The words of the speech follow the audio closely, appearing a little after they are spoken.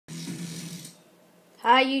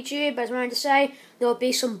Hi YouTube, as I wanted to say, there will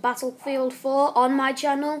be some Battlefield 4 on my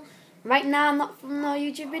channel. Right now I'm not from the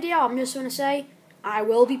YouTube video, I'm just going to say I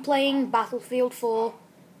will be playing Battlefield 4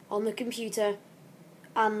 on the computer.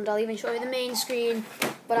 And I'll even show you the main screen,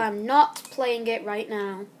 but I'm not playing it right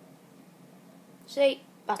now. See,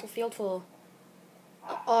 Battlefield 4.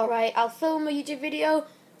 Alright, I'll film a YouTube video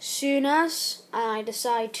soon as I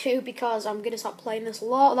decide to, because I'm going to start playing this a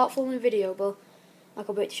lot without filming a video, but I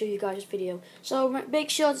can't wait to show you guys this video. So make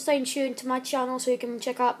sure to stay tuned to my channel so you can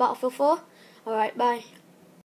check out Battlefield 4. Alright, bye.